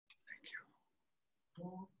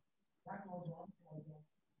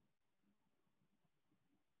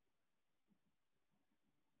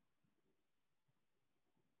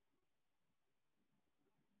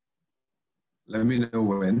Let me know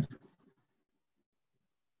when.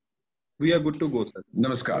 We are good to go, sir.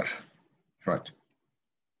 Namaskar. Right.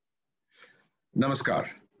 Namaskar.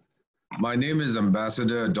 My name is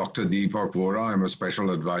Ambassador Dr. Deepak Vohra. I'm a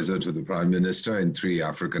special advisor to the Prime Minister in 3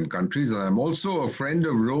 African countries, and I'm also a friend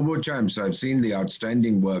of Robochamps. I've seen the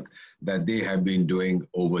outstanding work that they have been doing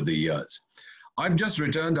over the years. I've just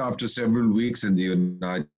returned after several weeks in the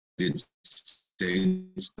United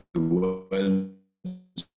States, the world's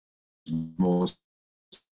most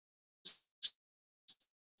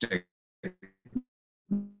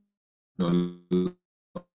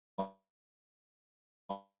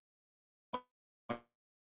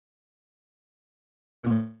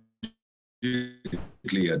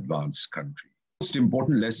advanced country. Most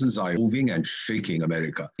important lessons are moving and shaking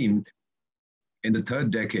America. In the third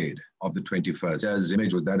decade of the 21st, his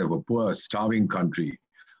image was that of a poor, starving country,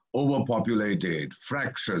 overpopulated,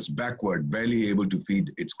 fractious, backward, barely able to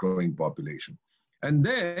feed its growing population. And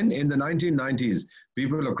then in the 1990s,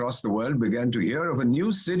 people across the world began to hear of a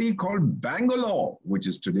new city called Bangalore, which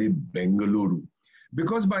is today Bengaluru.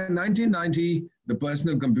 Because by 1990, the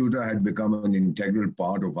personal computer had become an integral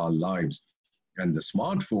part of our lives, and the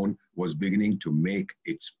smartphone was beginning to make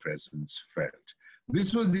its presence felt.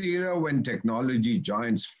 This was the era when technology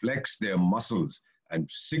giants flexed their muscles and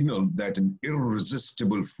signaled that an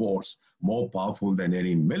irresistible force, more powerful than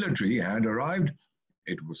any military, had arrived.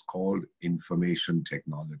 It was called information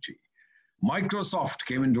technology. Microsoft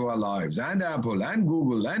came into our lives, and Apple, and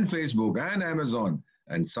Google, and Facebook, and Amazon,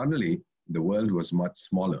 and suddenly the world was much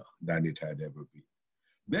smaller than it had ever been.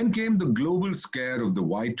 Then came the global scare of the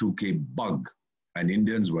Y2K bug, and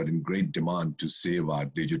Indians were in great demand to save our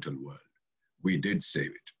digital world. We did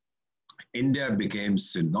save it. India became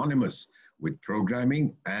synonymous with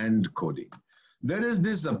programming and coding. There is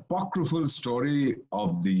this apocryphal story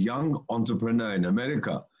of the young entrepreneur in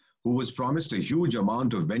America who was promised a huge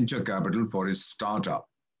amount of venture capital for his startup.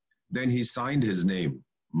 Then he signed his name,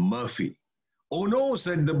 Murphy. Oh no,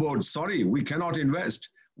 said the board, sorry, we cannot invest.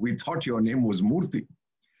 We thought your name was Murthy.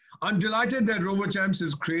 I'm delighted that Robochamps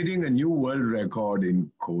is creating a new world record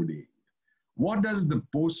in coding. What does the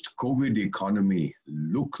post-COVID economy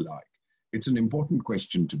look like? It's an important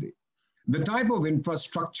question today. The type of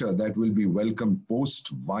infrastructure that will be welcomed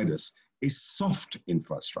post-virus is soft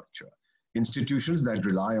infrastructure. Institutions that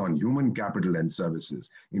rely on human capital and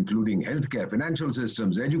services, including healthcare, financial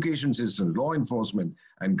systems, education systems, law enforcement,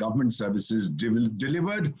 and government services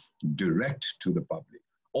delivered direct to the public.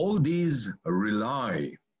 All these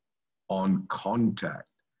rely on contact,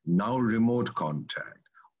 now remote contact.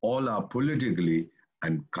 All are politically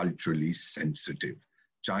and culturally sensitive.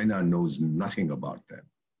 China knows nothing about them.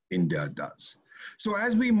 India does. So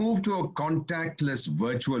as we move to a contactless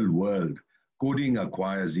virtual world, coding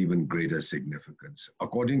acquires even greater significance.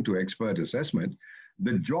 According to expert assessment,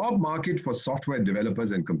 the job market for software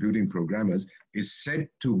developers and computing programmers is set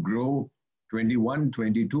to grow 21,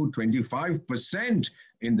 22, 25%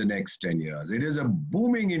 in the next 10 years. It is a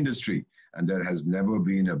booming industry, and there has never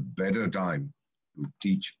been a better time to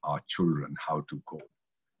teach our children how to code.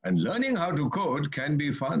 And learning how to code can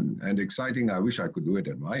be fun and exciting. I wish I could do it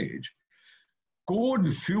at my age.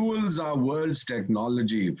 Code fuels our world's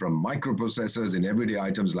technology, from microprocessors in everyday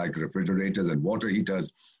items like refrigerators and water heaters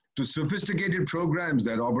to sophisticated programs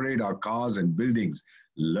that operate our cars and buildings.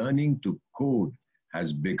 Learning to code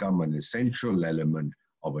has become an essential element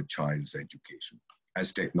of a child's education.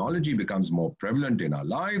 As technology becomes more prevalent in our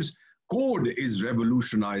lives, code is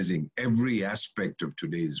revolutionizing every aspect of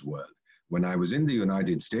today's world. When I was in the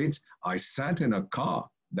United States, I sat in a car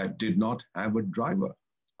that did not have a driver.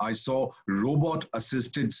 I saw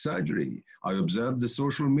robot-assisted surgery. I observed the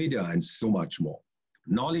social media and so much more.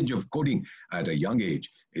 Knowledge of coding at a young age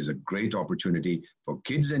is a great opportunity for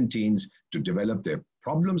kids and teens to develop their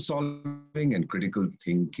problem-solving and critical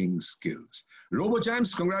thinking skills.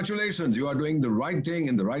 Robochamps, congratulations. You are doing the right thing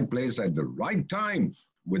in the right place at the right time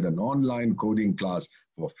with an online coding class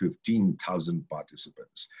for 15,000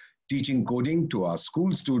 participants. Teaching coding to our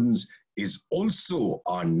school students is also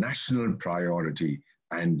our national priority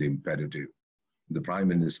and imperative. The Prime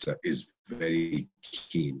Minister is very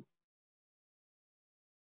keen.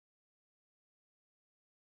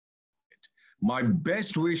 My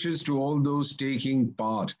best wishes to all those taking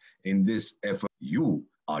part in this effort. You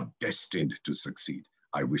are destined to succeed.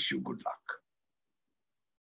 I wish you good luck.